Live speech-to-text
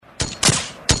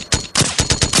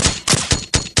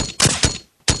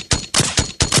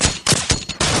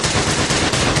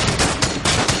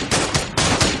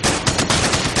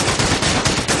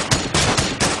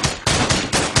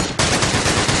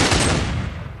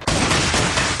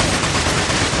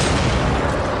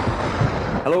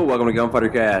Hello, welcome to Gunfighter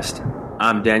Cast.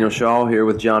 I'm Daniel Shaw here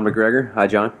with John McGregor. Hi,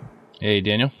 John. Hey,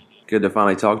 Daniel. Good to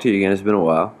finally talk to you again. It's been a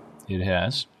while. It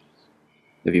has.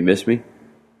 Have you missed me?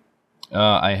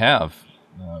 I have.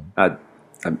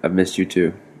 I've missed you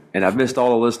too. And I've missed all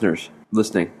the listeners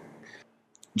listening.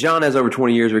 John has over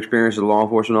 20 years of experience as a law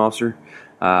enforcement officer.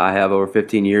 I have over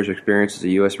 15 years of experience as a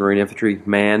U.S. Marine Infantry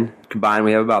man. Combined,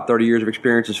 we have about 30 years of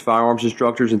experience as firearms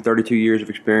instructors and 32 years of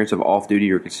experience of off-duty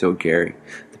or concealed carry.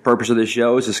 The purpose of this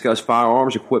show is to discuss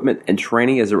firearms, equipment, and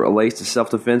training as it relates to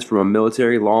self-defense from a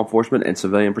military, law enforcement, and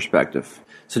civilian perspective.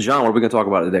 So, John, what are we going to talk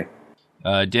about today?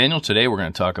 Daniel, today we're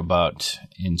going to talk about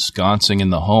ensconcing in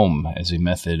the home as a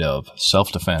method of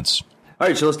self-defense. All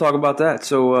right, so let's talk about that.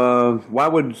 So, why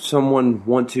would someone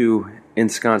want to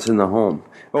ensconce in the home?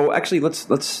 Oh, actually, let's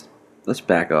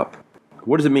back up.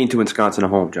 What does it mean to ensconce in a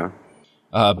home, John?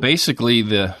 Basically,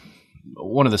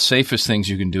 one of the safest things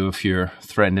you can do if you're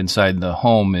threatened inside the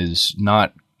home is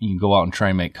not you can go out and try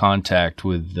and make contact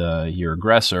with your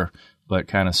aggressor, but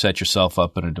kind of set yourself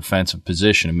up in a defensive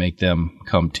position and make them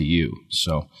come to you.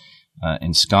 So,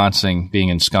 being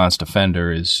ensconced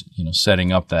defender is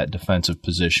setting up that defensive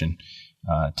position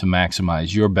to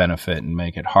maximize your benefit and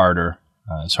make it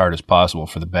as hard as possible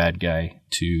for the bad guy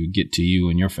to get to you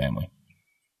and your family.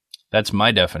 That's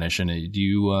my definition.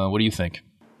 What do you think?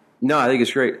 No, I think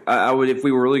it's great. I would, if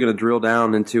we were really going to drill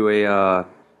down into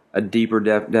a deeper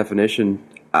definition,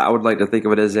 I would like to think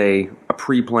of it as a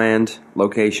pre-planned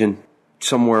location,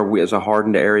 somewhere as a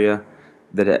hardened area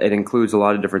that it includes a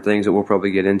lot of different things that we'll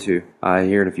probably get into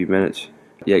here in a few minutes.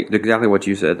 Yeah, exactly what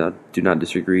you said. I do not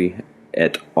disagree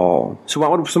at all. So why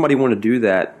would somebody want to do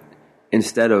that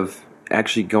instead of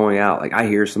actually going out? Like, I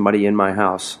hear somebody in my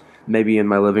house, maybe in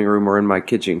my living room or in my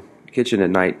kitchen at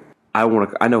night. I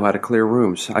know how to clear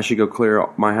rooms. I should go clear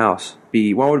my house.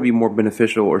 Why would it be more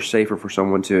beneficial or safer for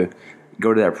someone to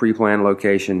go to that pre-planned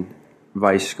location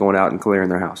versus going out and clearing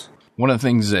their house? One of the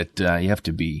things that you have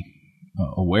to be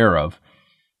aware of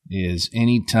is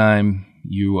anytime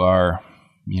you are,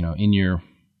 in your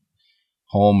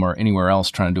home or anywhere else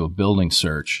trying to do a building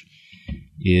search,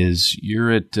 is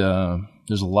you're at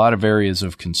there's a lot of areas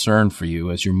of concern for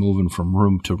you as you're moving from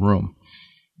room to room.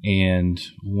 And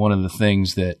one of the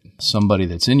things that somebody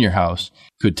that's in your house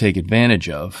could take advantage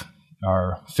of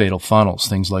are fatal funnels,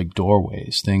 things like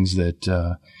doorways, things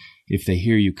that if they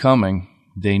hear you coming,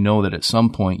 they know that at some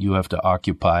point you have to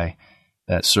occupy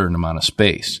that certain amount of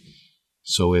space.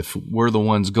 So if we're the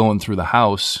ones going through the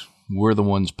house, we're the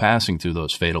ones passing through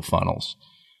those fatal funnels.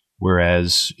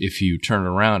 Whereas if you turn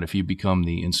around, if you become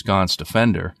the ensconced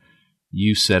defender,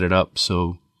 you set it up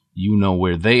so you know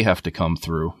where they have to come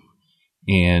through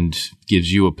and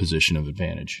gives you a position of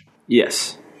advantage.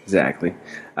 Yes, exactly.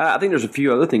 I think there's a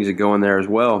few other things that go in there as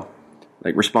well,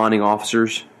 like responding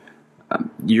officers.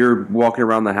 You're walking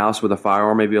around the house with a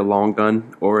firearm, maybe a long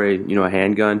gun or a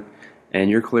handgun, and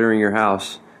you're clearing your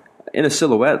house. In a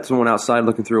silhouette, someone outside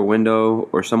looking through a window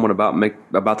or someone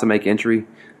about to make entry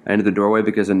into the doorway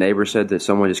because a neighbor said that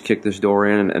someone just kicked this door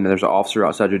in and there's an officer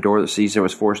outside your door that sees there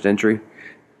was forced entry.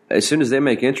 As soon as they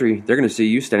make entry, they're going to see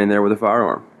you standing there with a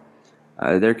firearm.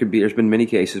 There's been many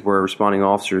cases where responding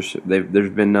officers,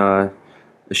 there's been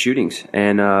shootings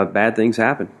and bad things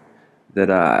happen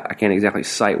that I can't exactly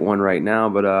cite one right now,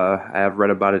 but I have read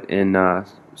about it in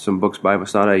some books by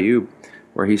Masad Ayub,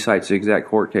 where he cites the exact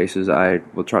court cases. I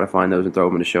will try to find those and throw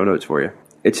them in the show notes for you.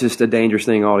 It's just a dangerous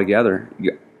thing altogether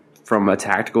from a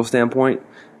tactical standpoint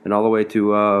and all the way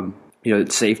to,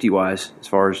 safety-wise, as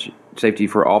far as safety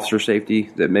for officer safety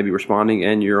that may be responding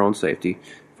and your own safety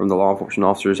from the law enforcement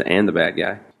officers and the bad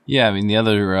guy. Yeah, I mean, the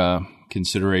other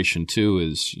consideration, too,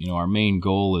 is, our main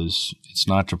goal is it's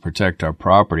not to protect our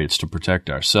property, it's to protect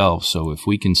ourselves. So if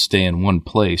we can stay in one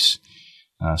place,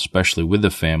 especially with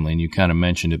the family, and you kind of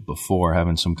mentioned it before,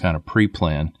 having some kind of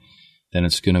pre-plan, then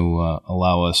it's going to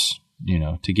allow us,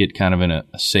 to get kind of in a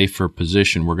safer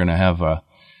position. We're going to have a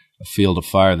field of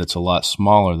fire that's a lot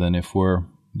smaller than if we're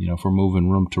moving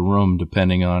room to room,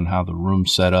 depending on how the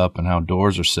room's set up and how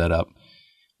doors are set up.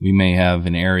 We may have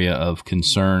an area of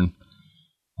concern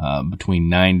between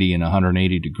 90 and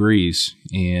 180 degrees.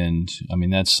 And, I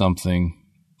mean, that's something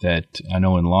that I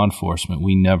know in law enforcement,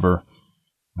 we never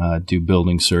do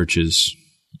building searches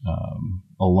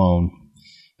alone.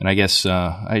 And I guess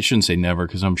I shouldn't say never,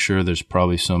 because I'm sure there's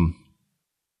probably some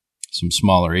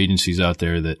smaller agencies out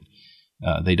there that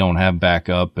they don't have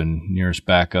backup and nearest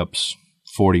backup's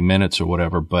 40 minutes or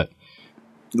whatever, but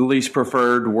the least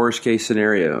preferred worst case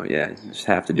scenario. Yeah, you just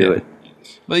have to do it.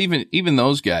 But even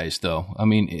those guys, though, I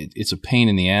mean, it's a pain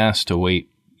in the ass to wait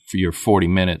for your 40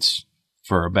 minutes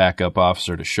for a backup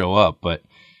officer to show up, but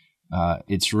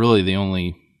it's really the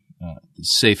only the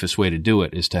safest way to do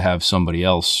it is to have somebody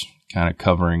else kind of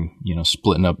covering,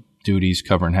 splitting up duties,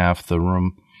 covering half the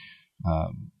room.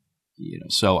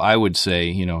 So I would say,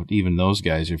 even those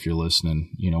guys, if you're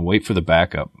listening, wait for the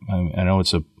backup. I know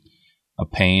it's a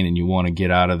pain and you want to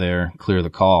get out of there, clear the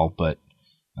call, but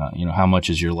how much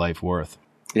is your life worth?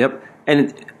 Yep.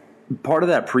 And part of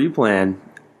that pre-plan,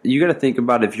 you got to think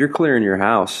about if you're clearing your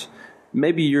house,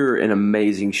 maybe you're an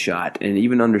amazing shot, and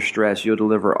even under stress, you'll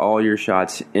deliver all your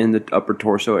shots in the upper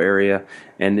torso area,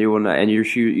 and you will not, and you're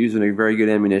using a very good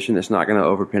ammunition that's not going to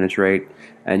over-penetrate,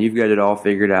 and you've got it all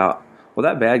figured out. Well,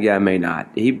 that bad guy may not.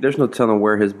 There's no telling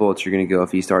where his bullets are going to go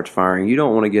if he starts firing. You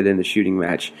don't want to get in a shooting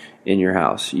match in your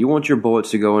house. You want your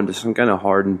bullets to go into some kind of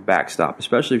hardened backstop,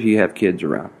 especially if you have kids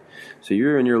around. So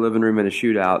you're in your living room in a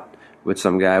shootout with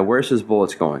some guy. Where's his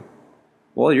bullets going?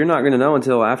 Well, you're not going to know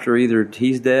until after either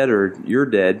he's dead or you're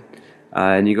dead,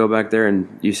 and you go back there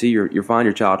and you see you find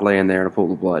your child laying there in a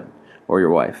pool of blood, or your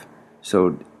wife.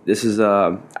 So this is,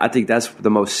 I think that's the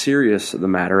most serious of the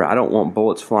matter. I don't want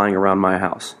bullets flying around my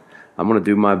house. I'm going to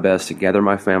do my best to gather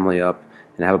my family up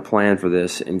and have a plan for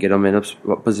this and get them in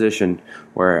a position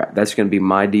where that's going to be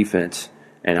my defense,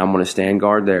 and I'm going to stand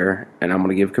guard there, and I'm going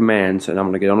to give commands, and I'm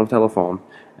going to get on the telephone,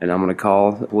 and I'm going to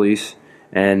call the police.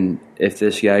 And if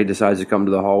this guy decides to come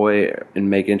to the hallway and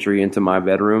make entry into my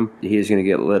bedroom, he is going to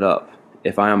get lit up.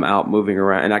 If I am out moving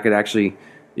around, and I could actually,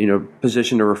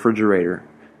 position a refrigerator,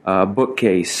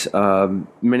 bookcase,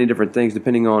 many different things,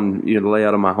 depending on the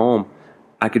layout of my home.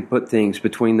 I could put things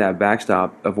between that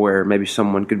backstop of where maybe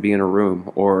someone could be in a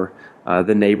room, or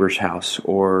the neighbor's house,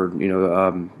 or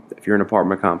if you're in an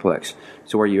apartment complex,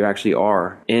 so where you actually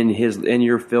are in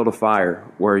your field of fire,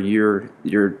 where you're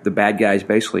the bad guy's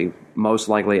basically most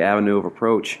likely avenue of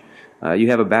approach. You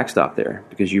have a backstop there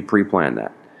because you pre-planned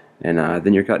that, and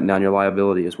then you're cutting down your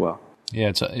liability as well.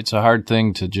 Yeah, it's a hard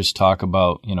thing to just talk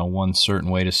about one certain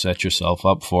way to set yourself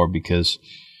up for, because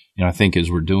I think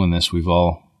as we're doing this, we've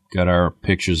all got our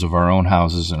pictures of our own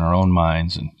houses in our own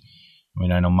minds, and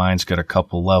I know mine's got a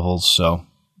couple levels, so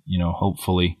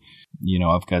hopefully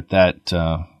I've got that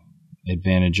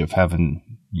advantage of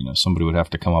having somebody would have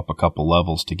to come up a couple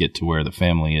levels to get to where the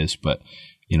family is. But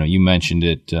you mentioned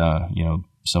it,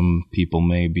 some people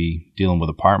may be dealing with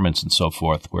apartments and so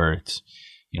forth, where it's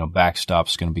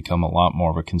backstop's going to become a lot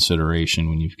more of a consideration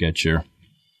when you've got your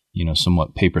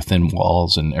somewhat paper thin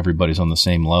walls and everybody's on the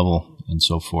same level and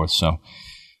so forth. So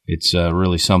it's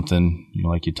really something,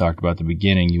 like you talked about at the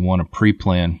beginning, you want to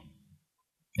pre-plan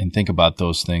and think about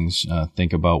those things.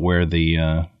 Think about where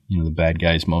the bad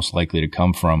guy is most likely to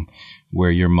come from,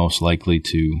 where you're most likely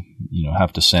to,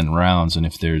 have to send rounds, and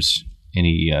if there's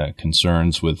any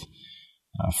concerns with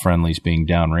friendlies being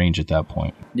downrange at that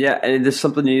point. Yeah, and it's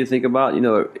something you need to think about,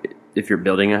 if you're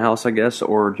building a house, I guess,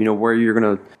 or, where you're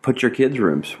going to put your kids'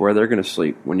 rooms, where they're going to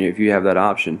sleep, if you have that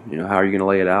option, how are you going to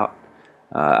lay it out?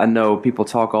 I know people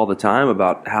talk all the time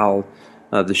about how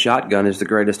the shotgun is the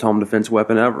greatest home defense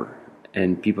weapon ever.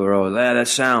 And people are always, that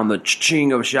sound, the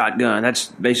ching of a shotgun, that's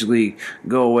basically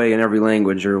go away in every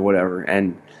language or whatever.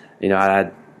 And,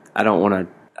 I don't want to,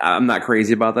 I'm not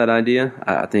crazy about that idea.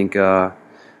 I think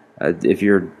if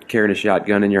you're carrying a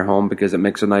shotgun in your home because it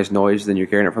makes a nice noise, then you're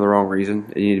carrying it for the wrong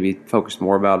reason. You need to be focused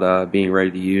more about being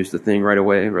ready to use the thing right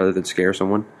away rather than scare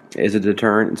someone. Is it a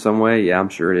deterrent in some way? Yeah, I'm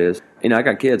sure it is. I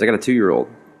got kids. I got a 2-year-old,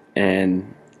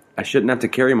 and I shouldn't have to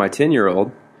carry my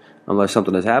 10-year-old unless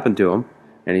something has happened to him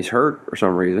and he's hurt for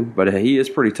some reason. But he is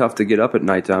pretty tough to get up at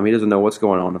nighttime. He doesn't know what's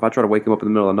going on. If I try to wake him up in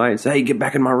the middle of the night and say, hey, get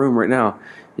back in my room right now,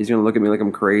 he's going to look at me like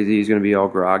I'm crazy. He's going to be all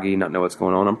groggy, not know what's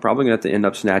going on. I'm probably going to have to end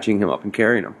up snatching him up and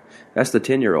carrying him. That's the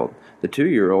 10-year-old. The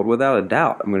 2-year-old, without a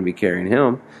doubt, I'm going to be carrying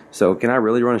him. So can I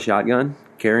really run a shotgun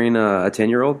carrying a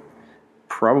 10-year-old?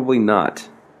 Probably not.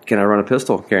 Can I run a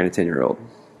pistol carrying a 10-year-old?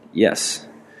 Yes.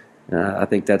 I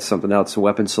think that's something else,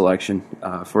 weapon selection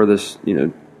for this,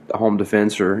 home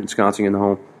defense or ensconcing in the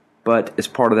home. But as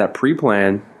part of that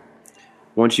pre-plan,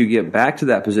 once you get back to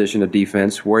that position of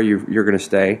defense where you're going to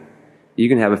stay, you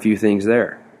can have a few things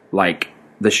there, like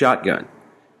the shotgun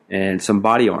and some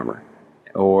body armor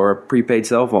or a prepaid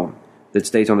cell phone that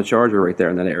stays on the charger right there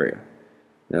in that area.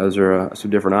 Those are some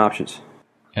different options.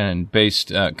 And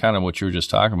based kind of what you were just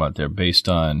talking about there, based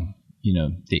on,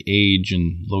 the age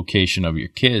and location of your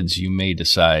kids, you may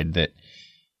decide that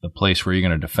the place where you're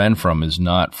going to defend from is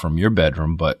not from your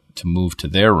bedroom, but to move to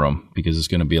their room, because it's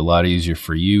going to be a lot easier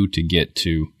for you to get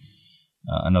to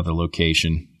another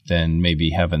location than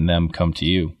maybe having them come to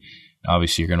you.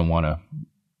 Obviously, you're going to want to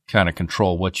kind of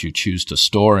control what you choose to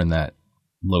store in that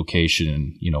location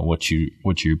and, what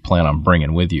you plan on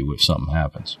bringing with you if something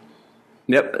happens.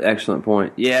 Yep, excellent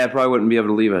point. Yeah, I probably wouldn't be able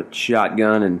to leave a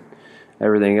shotgun and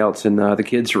everything else in the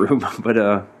kids' room. But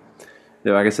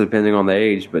I guess depending on the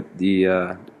age, but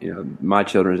my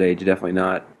children's age, definitely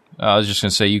not. I was just going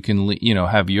to say, you can,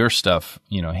 have your stuff,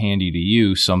 handy to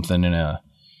you, something in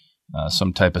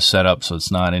some type of setup, so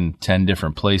it's not in 10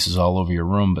 different places all over your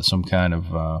room, but some kind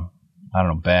of,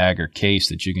 bag or case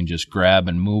that you can just grab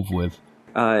and move with.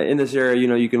 In this area,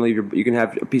 you can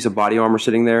have a piece of body armor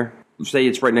sitting there. Say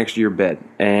it's right next to your bed,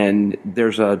 and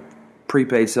there's a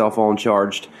prepaid cell phone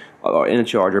charged in a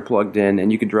charger plugged in,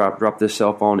 and you can drop this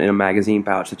cell phone in a magazine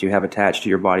pouch that you have attached to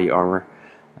your body armor.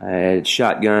 It's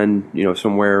shotgun,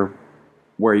 somewhere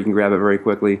where you can grab it very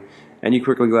quickly, and you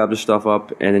quickly grab the stuff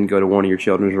up and then go to one of your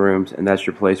children's rooms, and that's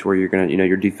your place where you're gonna,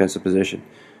 your defensive position.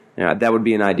 That would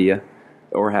be an idea,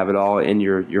 or have it all in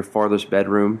your farthest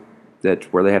bedroom, that's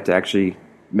where they have to actually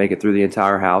make it through the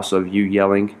entire house of you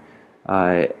yelling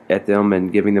at them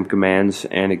and giving them commands,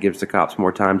 and it gives the cops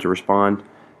more time to respond.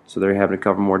 So they're having to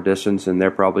cover more distance, and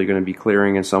they're probably going to be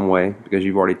clearing in some way because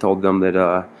you've already told them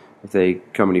that if they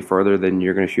come any further, then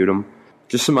you're going to shoot them.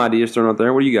 Just some ideas thrown out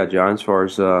there. What do you got, John, as far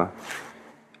as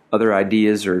other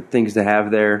ideas or things to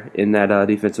have there in that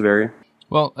defensive area?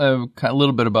 Well, a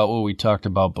little bit about what we talked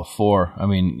about before. I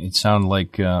mean, it sounded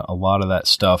like a lot of that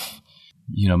stuff,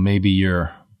 maybe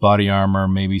your body armor,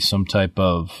 maybe some type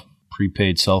of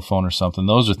prepaid cell phone or something.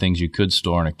 Those are things you could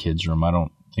store in a kid's room. I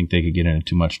don't think they could get into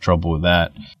too much trouble with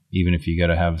that, even if you got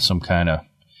to have some kind of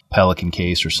Pelican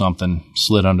case or something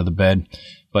slid under the bed.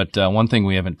 But one thing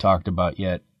we haven't talked about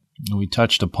yet, we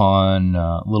touched upon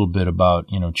a little bit about,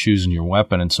 choosing your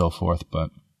weapon and so forth, but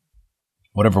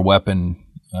whatever weapon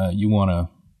you want to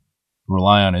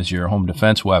rely on as your home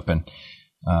defense weapon,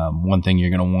 one thing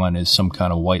you're going to want is some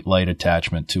kind of white light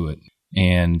attachment to it.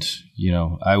 And,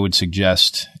 I would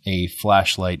suggest a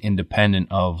flashlight independent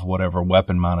of whatever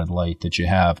weapon-mounted light that you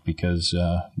have because,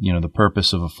 the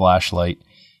purpose of a flashlight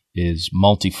is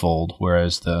multifold,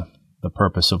 whereas the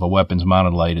purpose of a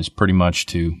weapons-mounted light is pretty much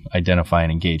to identify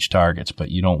and engage targets. But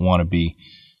you don't want to be,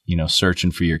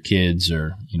 searching for your kids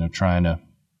or, trying to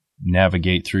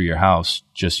navigate through your house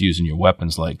just using your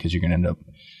weapons light because you're going to end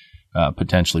up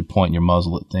potentially pointing your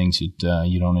muzzle at things that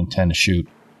you don't intend to shoot.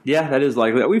 Yeah, that is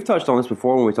likely. We've touched on this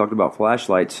before when we talked about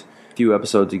flashlights a few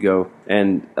episodes ago,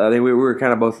 and I think we were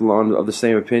kind of both of the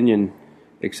same opinion,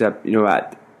 except,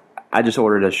 I just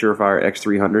ordered a Surefire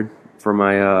X300 for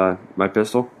my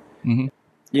pistol.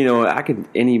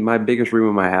 Mm-hmm. My biggest room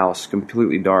in my house,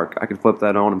 completely dark, I could flip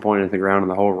that on and point it at the ground,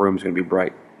 and the whole room's going to be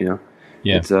bright, Yeah.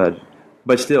 It's,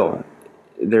 but still,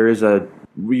 there is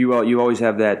you always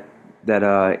have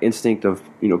that instinct of,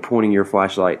 pointing your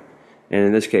flashlight. And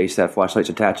in this case, that flashlight's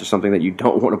attached to something that you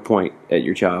don't want to point at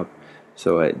your child.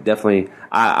 So definitely,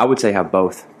 I would say have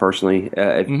both, personally.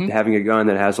 Having a gun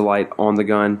that has a light on the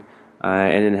gun,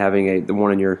 and then having the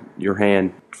one in your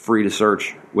hand free to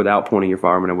search without pointing your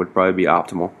firearm, it would probably be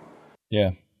optimal.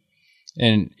 Yeah.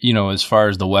 And, as far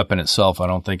as the weapon itself, I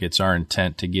don't think it's our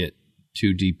intent to get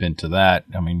too deep into that.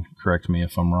 I mean, correct me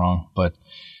if I'm wrong, but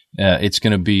it's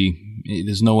going to be,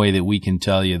 there's no way that we can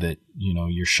tell you that,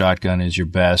 your shotgun is your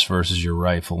best versus your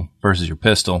rifle versus your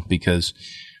pistol because,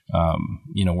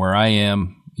 where I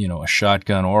am, a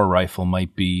shotgun or a rifle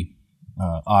might be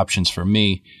options for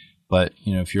me. But,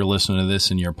 if you're listening to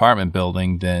this in your apartment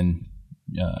building, then,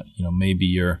 maybe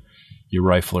your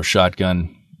rifle or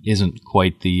shotgun isn't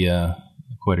quite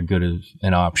a good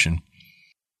an option.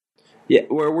 Yeah,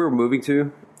 where we're moving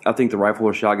to, I think the rifle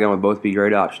or shotgun would both be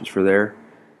great options for there.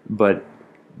 But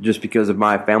just because of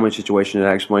my family situation that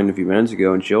I explained a few minutes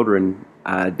ago and children,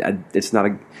 it's not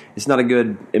a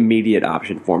good immediate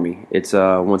option for me. It's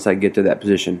once I get to that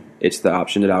position, it's the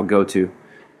option that I'll go to.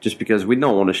 Just because we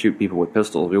don't want to shoot people with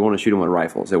pistols, we want to shoot them with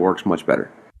rifles. It works much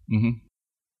better. Mm-hmm.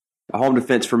 A home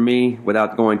defense for me,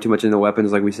 without going too much into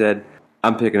weapons, like we said,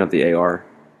 I'm picking up the AR,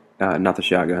 not the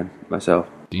shotgun myself.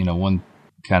 One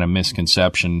kind of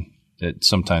misconception that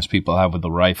sometimes people have with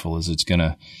the rifle is it's going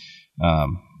to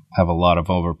have a lot of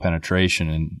over penetration,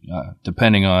 and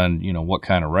depending on what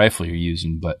kind of rifle you're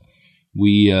using. But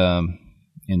we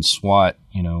in SWAT,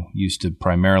 used to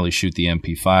primarily shoot the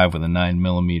MP5 with a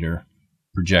 9mm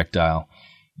projectile,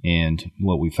 and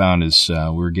what we found is we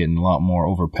were getting a lot more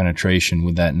over penetration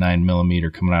with that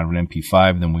 9mm coming out of an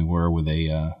MP5 than we were with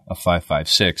a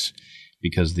 5.56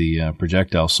 because the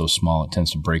projectile is so small it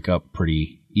tends to break up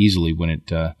pretty easily when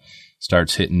it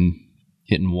starts hitting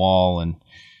wall and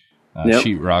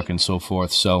sheetrock and so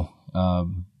forth. So,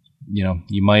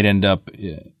 you might end up,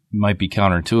 it might be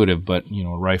counterintuitive, but,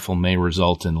 a rifle may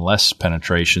result in less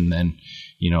penetration than,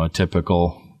 a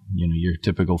typical, your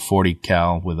typical 40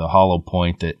 cal with a hollow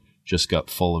point that just got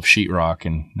full of sheetrock.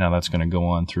 And now that's going to go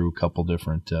on through a couple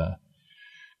different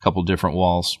couple different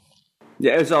walls.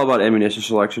 Yeah, it's all about ammunition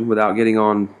selection without getting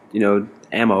on,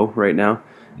 ammo right now.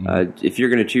 If you're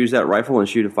going to choose that rifle and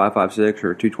shoot a 5.56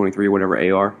 or a 223 or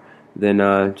whatever AR, then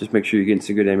just make sure you're getting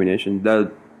some good ammunition.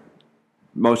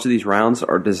 Most of these rounds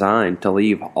are designed to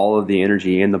leave all of the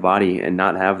energy in the body and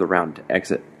not have the round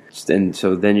exit. And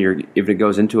so then if it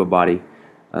goes into a body,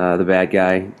 the bad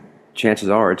guy, chances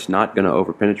are it's not going to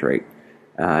overpenetrate.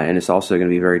 And it's also going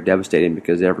to be very devastating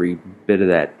because every bit of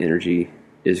that energy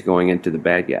is going into the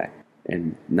bad guy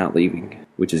and not leaving,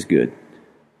 which is good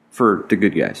for the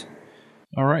good guys.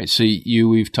 All right. So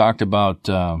we've talked about,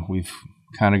 we've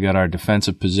kind of got our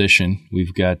defensive position.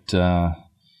 We've got,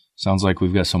 sounds like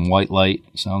we've got some white light.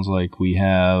 Sounds like we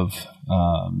have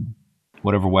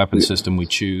whatever weapon system we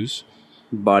choose.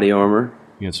 Body armor.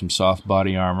 We got some soft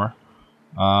body armor.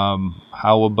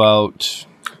 How about...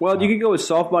 Well, you could go with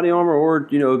soft body armor or,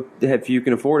 if you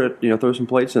can afford it, throw some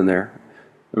plates in there.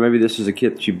 Or maybe this is a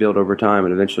kit that you build over time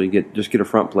and eventually get a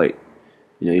front plate.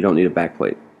 You don't need a back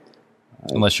plate.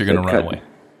 Unless you're going to run away.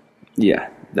 Yeah,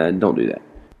 don't do that.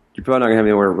 You're probably not going to have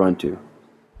anywhere to run to.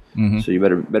 Mm-hmm. So you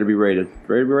better be ready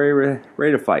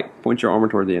to fight. Point your armor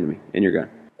toward the enemy and your gun.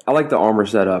 I like the armor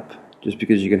setup just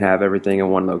because you can have everything in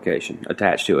one location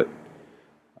attached to it.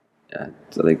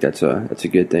 So I think that's a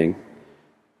good thing.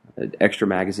 Extra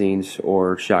magazines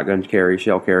or shotgun carry,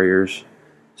 shell carriers,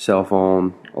 cell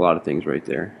phone, a lot of things right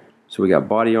there. So we got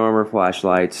body armor,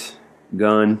 flashlights,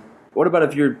 gun. What about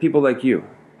if you're people like you?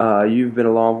 You've been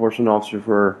a law enforcement officer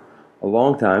for a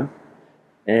long time,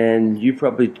 and you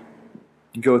probably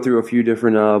go through a few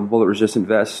different bullet-resistant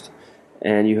vests,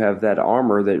 and you have that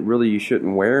armor that really you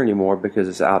shouldn't wear anymore because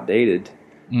it's outdated.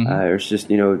 Mm-hmm. It's just,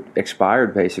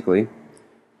 expired, basically.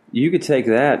 You could take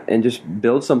that and just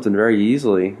build something very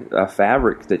easily, a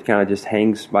fabric that kind of just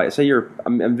hangs by. Say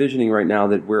I'm envisioning right now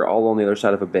that we're all on the other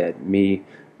side of a bed, me,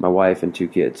 my wife, and 2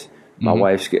 kids. My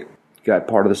wife's got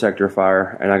part of the sector of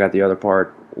fire, and I got the other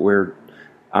part where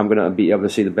I'm going to be able to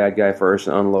see the bad guy first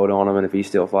and unload on him, and if he's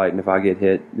still fighting, if I get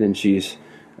hit, then she's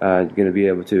going to be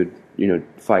able to,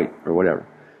 fight or whatever.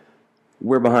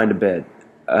 We're behind a bed.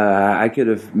 I could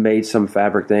have made some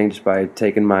fabric thing just by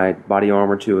taking my body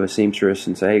armor to a seamstress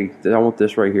and say, hey, I want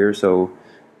this right here, so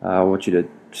I want you to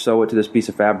sew it to this piece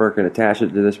of fabric and attach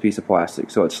it to this piece of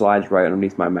plastic so it slides right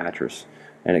underneath my mattress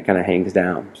and it kind of hangs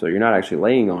down. So you're not actually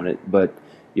laying on it, but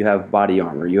you have body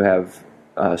armor. You have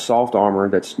soft armor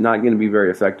that's not going to be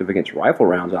very effective against rifle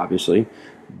rounds, obviously,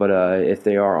 but if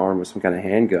they are armed with some kind of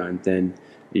handgun, then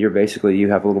you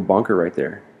have a little bunker right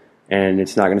there. And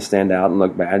it's not going to stand out and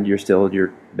look bad.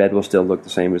 Your bed will still look the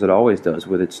same as it always does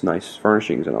with its nice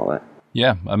furnishings and all that.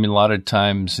 Yeah, I mean, a lot of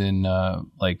times in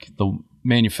the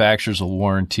manufacturers will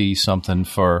warranty something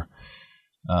for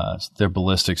their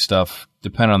ballistic stuff.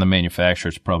 Depending on the manufacturer,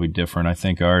 it's probably different. I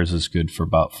think ours is good for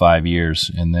about 5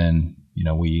 years, and then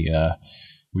we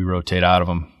rotate out of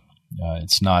them.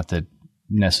 It's not that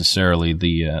necessarily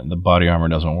the body armor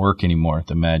doesn't work anymore at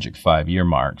the magic 5-year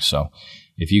mark. So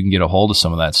if you can get a hold of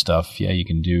some of that stuff, you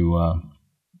can do,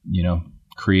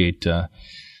 create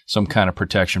some kind of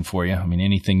protection for you. I mean,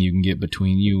 anything you can get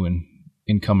between you and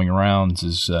incoming rounds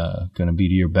is going to be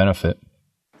to your benefit.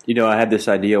 I had this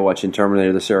idea watching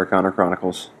Terminator: The Sarah Connor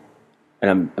Chronicles,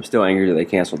 and I'm still angry that they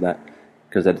canceled that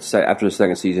because after the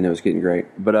second season it was getting great.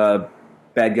 But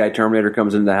bad guy Terminator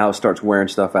comes into the house, starts wearing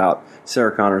stuff out.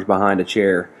 Sarah Connor's behind a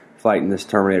chair fighting this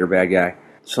Terminator bad guy.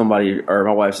 Somebody or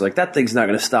my wife's like, that thing's not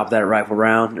going to stop that rifle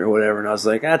round or whatever. And I was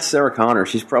like, that's Sarah Connor.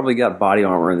 She's probably got body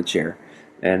armor in the chair.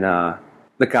 And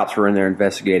the cops were in there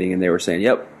investigating, and they were saying,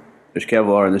 yep, there's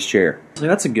Kevlar in this chair. I was like,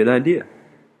 that's a good idea.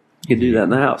 You can do that in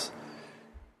the house.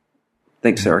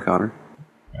 Thanks, Sarah Connor.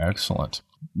 Excellent.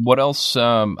 What else?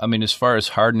 As far as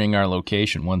hardening our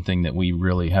location, one thing that we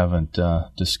really haven't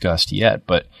discussed yet,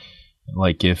 but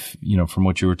like if, from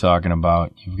what you were talking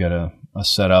about, you've got a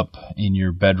setup in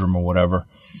your bedroom or whatever.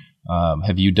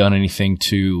 Have you done anything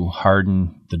to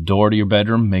harden the door to your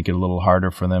bedroom, make it a little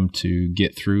harder for them to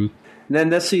get through? And then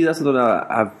that's what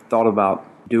I've thought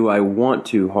about. Do I want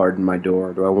to harden my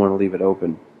door? Do I want to leave it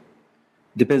open?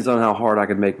 Depends on how hard I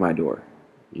can make my door.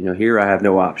 Here I have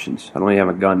no options. I don't even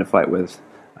have a gun to fight with.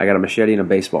 I got a machete and a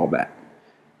baseball bat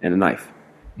and a knife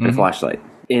and a flashlight.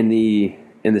 In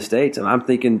the States, and I'm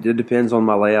thinking it depends on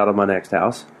my layout of my next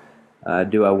house.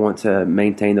 Do I want to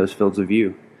maintain those fields of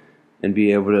view and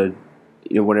be able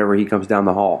to, whenever he comes down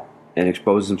the hall and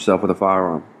exposes himself with a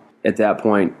firearm, at that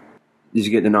point, he's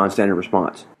getting a non-standard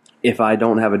response. If I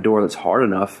don't have a door that's hard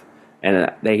enough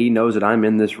and he knows that I'm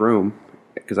in this room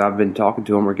because I've been talking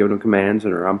to him or giving him commands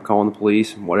or I'm calling the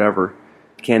police, whatever,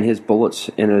 can his bullets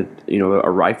in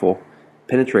a rifle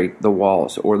penetrate the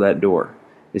walls or that door?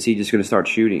 is he just going to start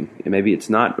shooting? And maybe it's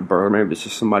not a burglar. Maybe it's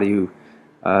just somebody who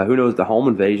knows, the home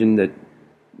invasion that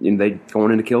they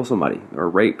going in to kill somebody or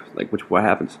rape. Like what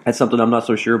happens? That's something I'm not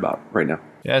so sure about right now.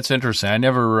 Yeah, it's interesting. I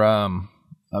never.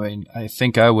 I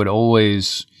think I would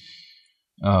always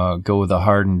go with a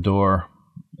hardened door.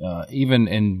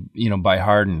 By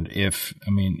hardened, if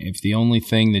the only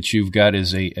thing that you've got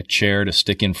is a chair to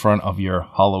stick in front of your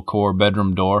hollow core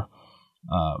bedroom door,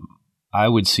 I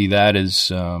would see that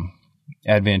as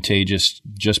advantageous,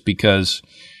 just because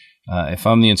if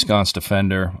I'm the ensconced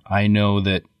offender, I know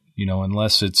that,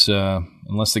 unless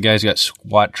the guy's got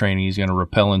SWAT training, he's going to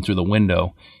rappel in through the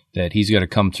window, that he's got to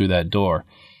come through that door.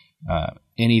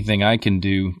 Anything I can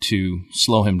do to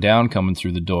slow him down coming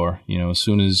through the door, as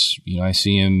soon as, I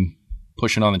see him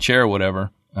pushing on the chair or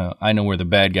whatever, I know where the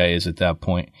bad guy is at that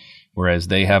point. Whereas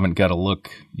they haven't got to look,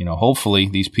 hopefully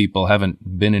these people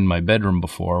haven't been in my bedroom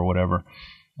before or whatever,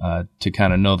 to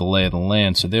kind of know the lay of the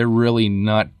land. So they're really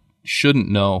shouldn't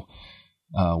know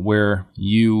where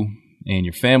you and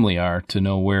your family are to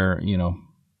know where,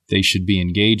 they should be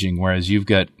engaging. Whereas you've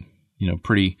got,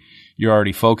 you're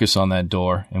already focused on that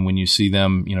door. And when you see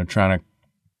them, trying to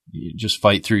just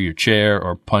fight through your chair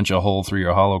or punch a hole through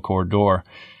your hollow core door,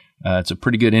 it's a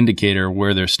pretty good indicator of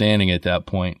where they're standing at that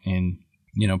point. And,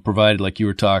 provided, like you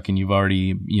were talking, you've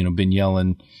already, been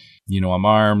yelling, I'm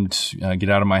armed, get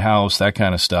out of my house, that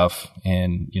kind of stuff.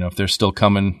 And, if they're still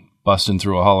coming, busting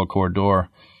through a hollow core door,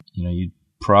 you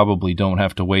probably don't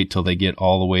have to wait till they get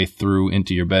all the way through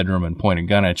into your bedroom and point a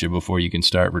gun at you before you can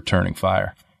start returning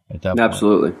fire at that point.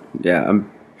 Absolutely. Yeah,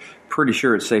 I'm pretty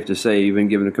sure it's safe to say you've been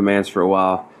giving commands for a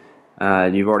while.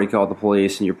 And you've already called the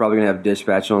police, and you're probably going to have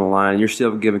dispatch on the line. And you're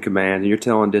still giving commands, and you're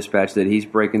telling dispatch that he's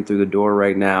breaking through the door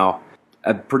right now.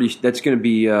 That's going to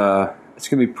be it's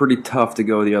going to be pretty tough to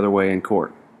go the other way in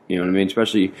court. You know what I mean?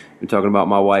 Especially you're talking about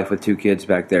my wife with 2 kids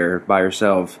back there by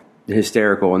herself,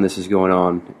 hysterical, and this is going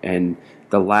on. And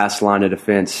the last line of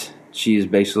defense, she is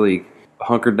basically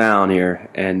hunkered down here,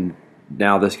 and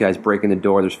now this guy's breaking the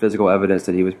door. There's physical evidence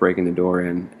that he was breaking the door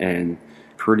in, and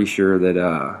pretty sure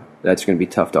that that's going to be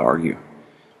tough to argue.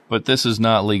 But this is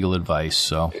not legal advice,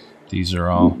 so these are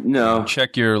all... No.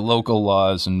 Check your local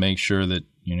laws and make sure that,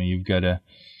 you've got a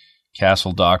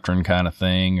castle doctrine kind of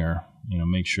thing, or,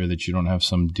 make sure that you don't have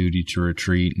some duty to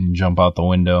retreat and jump out the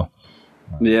window.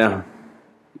 Yeah.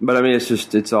 But,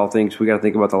 it's all things. We got to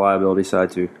think about the liability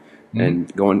side, too. Mm-hmm.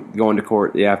 And going to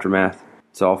court, the aftermath.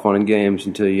 It's all fun and games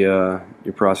until you're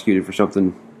prosecuted for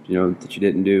something, that you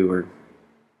didn't do, or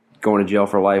going to jail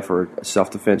for life, or a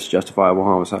self-defense justifiable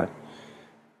homicide.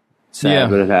 Sad,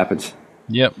 but it happens.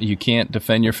 Yep, you can't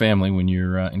defend your family when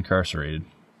you're incarcerated.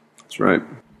 That's right.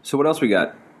 So what else we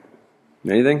got?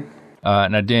 Anything?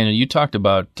 Now, Daniel, you talked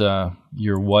about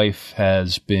your wife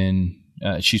has been,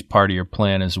 she's part of your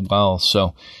plan as well.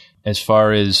 So as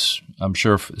far as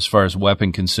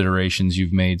weapon considerations,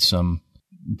 you've made some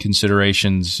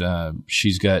considerations.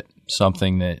 She's got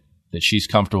something that she's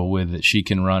comfortable with, that she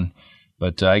can run.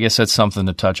 But I guess that's something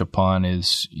to touch upon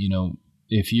is,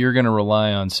 if you're going to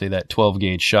rely on, say, that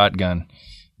 12-gauge shotgun,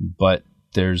 but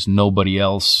there's nobody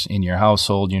else in your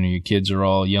household, your kids are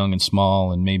all young and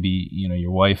small, and maybe,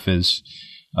 your wife is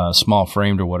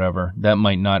small-framed or whatever, that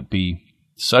might not be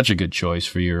such a good choice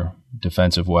for your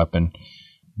defensive weapon.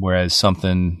 Whereas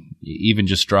something, even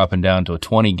just dropping down to a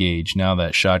 20-gauge, now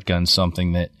that shotgun's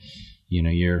something that,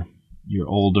 your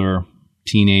older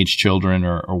teenage children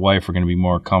or wife are going to be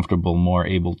more comfortable, more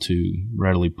able to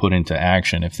readily put into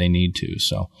action if they need to.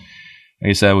 So I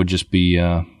guess that would just be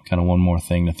kind of one more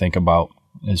thing to think about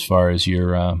as far as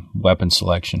your weapon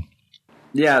selection.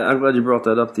 Yeah, I'm glad you brought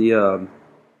that up.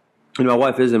 My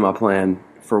wife is in my plan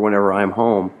for whenever I'm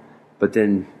home, but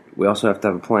then we also have to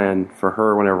have a plan for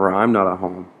her whenever I'm not at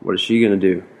home. What is she going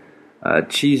to do?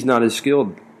 She's not as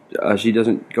skilled. She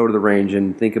doesn't go to the range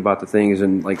and think about the things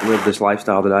and live this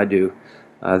lifestyle that I do,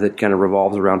 that kind of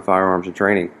revolves around firearms and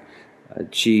training.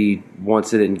 She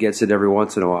wants it and gets it every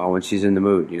once in a while when she's in the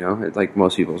mood, like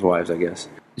most people's wives, I guess.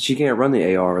 She can't run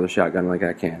the AR or the shotgun like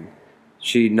I can.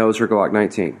 She knows her Glock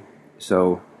 19.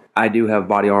 So I do have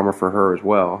body armor for her as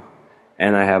well,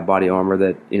 and I have body armor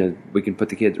that, we can put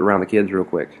the kids around the kids real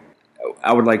quick.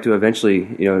 I would like to eventually,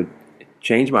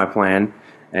 change my plan,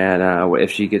 and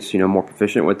if she gets, more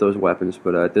proficient with those weapons.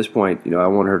 But at this point, I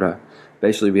want her to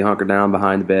basically be hunkered down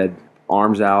behind the bed,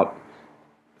 arms out,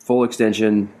 full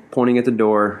extension, pointing at the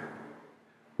door.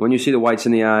 When you see the whites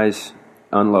in the eyes,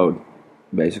 unload,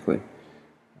 basically.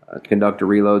 Conduct a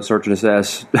reload, search and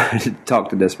assess, talk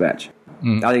to dispatch.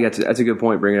 I think that's a good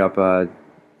point, bring it up. But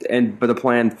the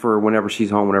plan for whenever she's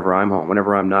home, whenever I'm home,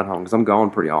 whenever I'm not home, because I'm gone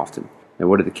pretty often. And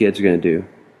what are the kids going to do?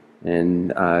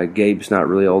 And Gabe's not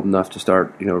really old enough to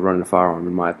start, running a firearm,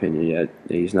 in my opinion, yet.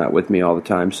 He's not with me all the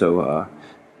time, so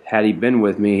had he been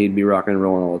with me, he'd be rocking and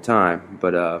rolling all the time.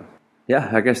 But, yeah,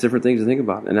 I guess different things to think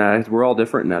about. And we're all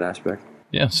different in that aspect.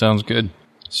 Yeah, sounds good.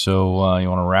 So you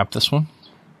want to wrap this one?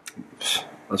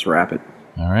 Let's wrap it.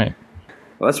 All right.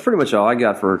 Well, that's pretty much all I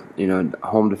got for,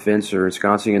 home defense or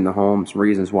ensconcing in the home, some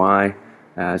reasons why,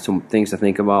 some things to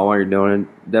think about while you're doing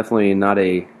it. Definitely not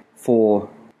a full,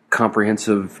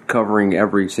 comprehensive covering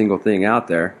every single thing out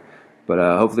there, but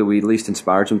hopefully we at least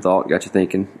inspired some thought, got you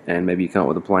thinking, and maybe you come up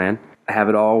with a plan. Have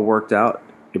it all worked out,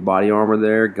 your body armor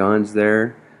there, guns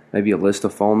there, maybe a list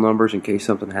of phone numbers in case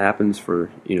something happens for,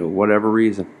 whatever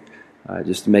reason.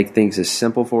 Just to make things as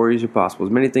simple for you as possible.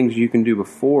 As many things you can do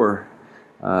before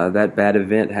that bad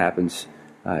event happens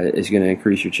is going to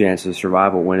increase your chances of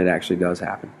survival when it actually does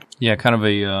happen. Yeah, kind of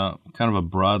a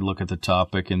broad look at the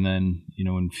topic, and then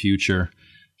in future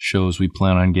shows we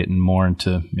plan on getting more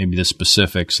into maybe the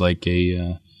specifics, like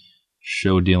a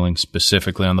show dealing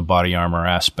specifically on the body armor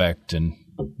aspect and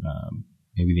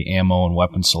maybe the ammo and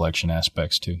weapon selection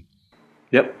aspects too.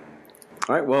 Yep.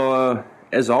 All right. Well,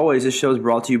 as always, this show is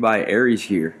brought to you by Aries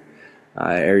Gear.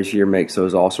 Aries Gear makes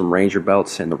those awesome Ranger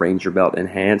belts and the Ranger Belt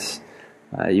Enhance.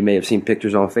 You may have seen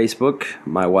pictures on Facebook.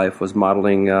 My wife was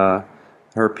modeling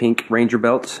her pink Ranger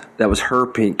belt. That was her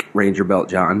pink Ranger belt,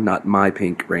 John, not my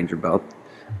pink Ranger belt.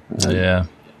 Yeah,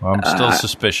 well, I'm still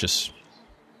suspicious.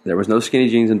 There was no skinny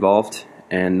jeans involved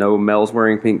and no males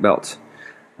wearing pink belts.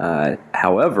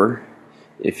 However,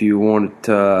 if you wanted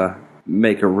to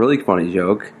make a really funny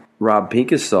joke, Rob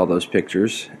Pincus saw those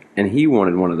pictures and he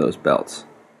wanted one of those belts.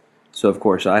 So, of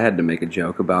course, I had to make a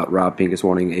joke about Rob Pincus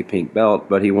wanting a pink belt,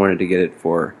 but he wanted to get it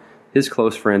for his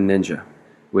close friend Ninja,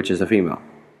 which is a female.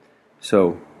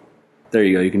 So, there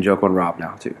you go. You can joke on Rob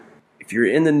now, too. If you're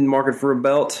in the market for a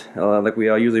belt, like we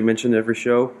all usually mention every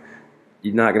show,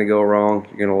 you're not going to go wrong.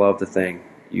 You're going to love the thing.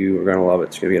 You are going to love it.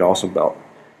 It's going to be an awesome belt.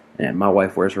 And my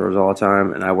wife wears hers all the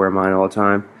time, and I wear mine all the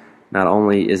time. Not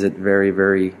only is it very,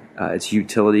 very, its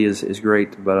utility is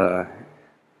great, but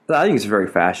I think it's very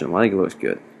fashionable. I think it looks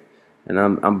good. And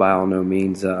I'm by all no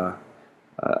means a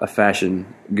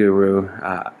fashion guru.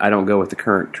 I don't go with the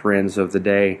current trends of the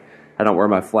day. I don't wear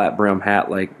my flat brim hat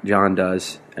like John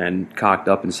does and cocked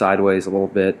up and sideways a little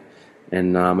bit,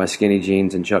 and my skinny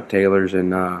jeans and Chuck Taylors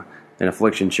and an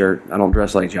Affliction shirt. I don't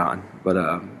dress like John, but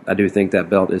I do think that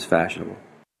belt is fashionable.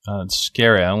 It's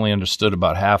scary. I only understood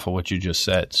about half of what you just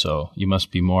said, so you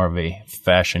must be more of a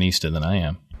fashionista than I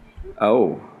am.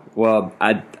 Oh, well,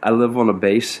 I live on a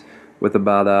base with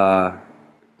about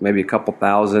maybe a couple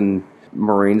thousand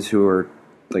Marines who are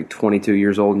like 22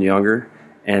 years old and younger,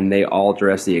 and they all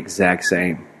dress the exact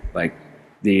same, like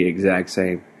the exact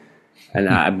same. And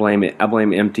I blame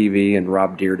MTV and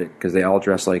Rob Dyrdek because they all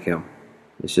dress like him.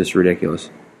 It's just ridiculous.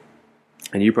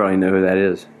 And you probably know who that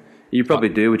is. You probably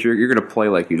do, but you're going to play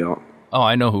like you don't. Oh,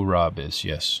 I know who Rob is,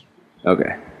 yes.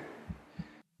 Okay.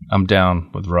 I'm down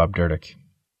with Rob Dyrdek.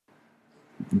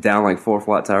 Down like 4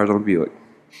 flat tires on a Buick.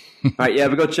 All right, yeah,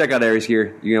 but go check out Aries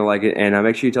Gear. You're going to like it. And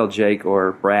make sure you tell Jake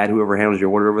or Brad, whoever handles your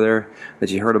order over there,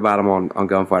 that you heard about them on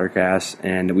Gunfighter Cast,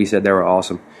 and we said they were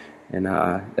awesome. And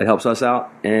that helps us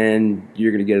out, and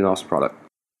you're going to get an awesome product.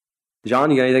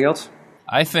 John, you got anything else?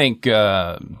 I think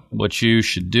what you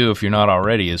should do, if you're not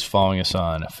already, is following us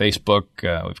on Facebook.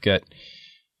 We've got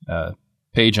a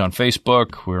page on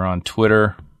Facebook. We're on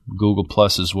Twitter, Google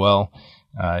Plus as well.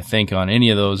 I think on any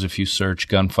of those, if you search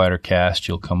Gunfighter Cast,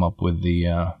 you'll come up with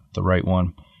the right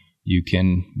one. You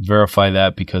can verify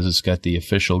that because it's got the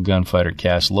official Gunfighter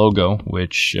Cast logo,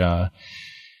 which,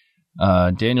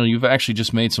 Daniel, you've actually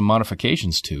just made some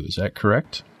modifications to. Is that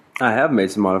correct? I have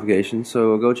made some modifications,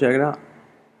 so go check it out.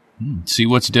 See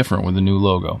what's different with the new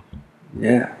logo.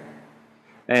 Yeah.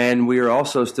 And we are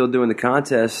also still doing the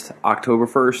contest. October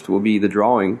 1st will be the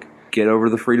drawing. Get over to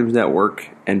the Freedoms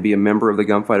Network and be a member of the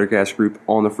Gunfighter Cast group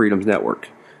on the Freedoms Network.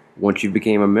 Once you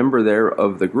became a member there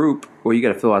of the group, well, you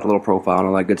got to fill out the little profile and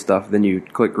all that good stuff. Then you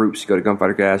click groups, go to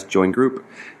Gunfighter Cast, join group.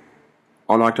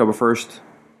 On October 1st,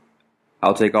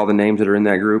 I'll take all the names that are in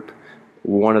that group.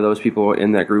 One of those people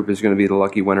in that group is going to be the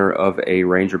lucky winner of a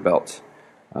Ranger belt.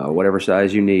 Whatever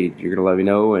size you need, you're going to let me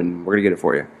know, and we're going to get it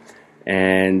for you.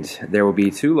 And there will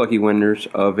be 2 lucky winners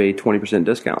of a 20%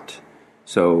 discount.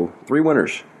 So 3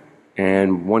 winners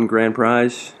and 1 grand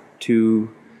prize, 2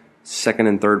 second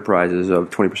and third prizes of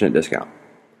 20% discount.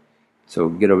 So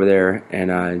get over there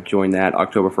and join that.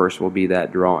 October 1st will be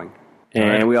that drawing.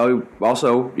 And we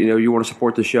also, you want to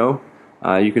support the show,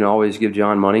 you can always give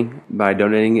John money by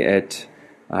donating at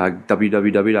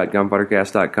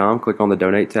www.gunfightercast.com. Click on the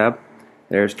donate tab.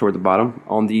 There's toward the bottom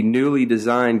on the newly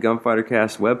designed Gunfighter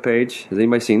Cast webpage. Has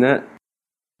anybody seen that?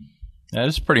 That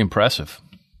is pretty impressive.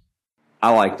 I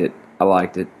liked it.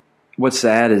 What's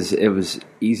sad is it was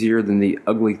easier than the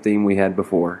ugly theme we had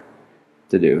before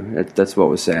to do. That's what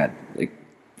was sad.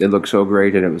 It looked so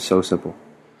great and it was so simple.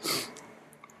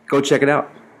 Go check it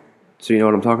out so you know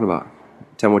what I'm talking about.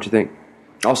 Tell me what you think.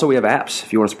 Also, we have apps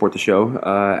if you want to support the show.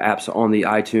 Apps on the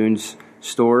iTunes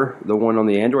store. The one on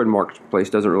the Android marketplace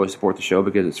doesn't really support the show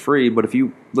because it's free, but if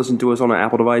you listen to us on an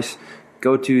Apple device,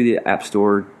 go to the App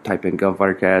Store, type in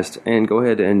Gunfighter Cast, and go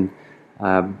ahead and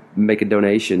make a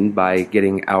donation by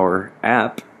getting our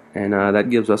app, and that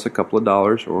gives us a couple of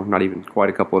dollars, or not even quite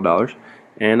a couple of dollars,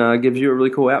 and gives you a really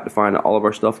cool app to find all of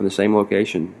our stuff in the same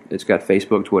location. It's got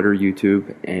Facebook, Twitter,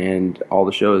 YouTube, and all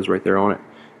the shows right there on it,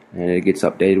 and it gets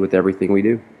updated with everything we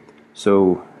do.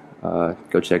 So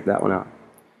go check that one out.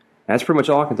 That's pretty much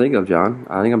all I can think of, John.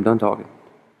 I think I'm done talking.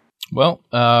 Well,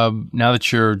 now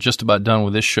that you're just about done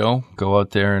with this show, go out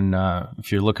there and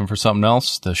if you're looking for something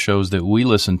else, the shows that we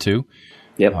listen to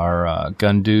are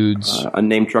Gun Dudes.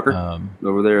 Unnamed Trucker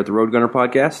over there at the Road Gunner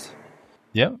Podcast.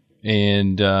 Yep.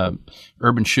 And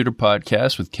Urban Shooter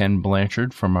Podcast with Ken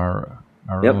Blanchard from our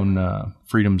own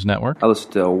Freedoms Network. I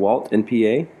listen to Walt and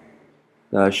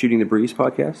PA, Shooting the Breeze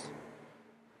Podcast.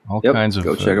 All kinds of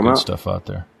go check them good out. Stuff out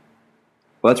there.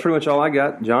 Well, that's pretty much all I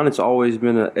got, John. It's always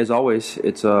been, it's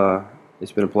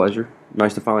been a pleasure.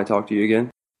 Nice to finally talk to you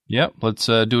again. Yep, let's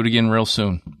do it again real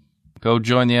soon. Go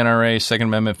join the NRA, Second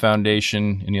Amendment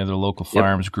Foundation, any other local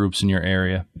firearms groups in your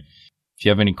area. If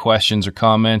you have any questions or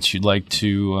comments you'd like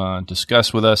to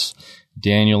discuss with us,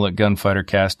 Daniel at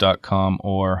gunfightercast.com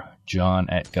or John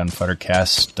at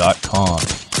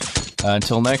gunfightercast.com.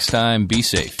 Until next time, be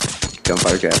safe.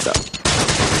 Gunfighter Cast out.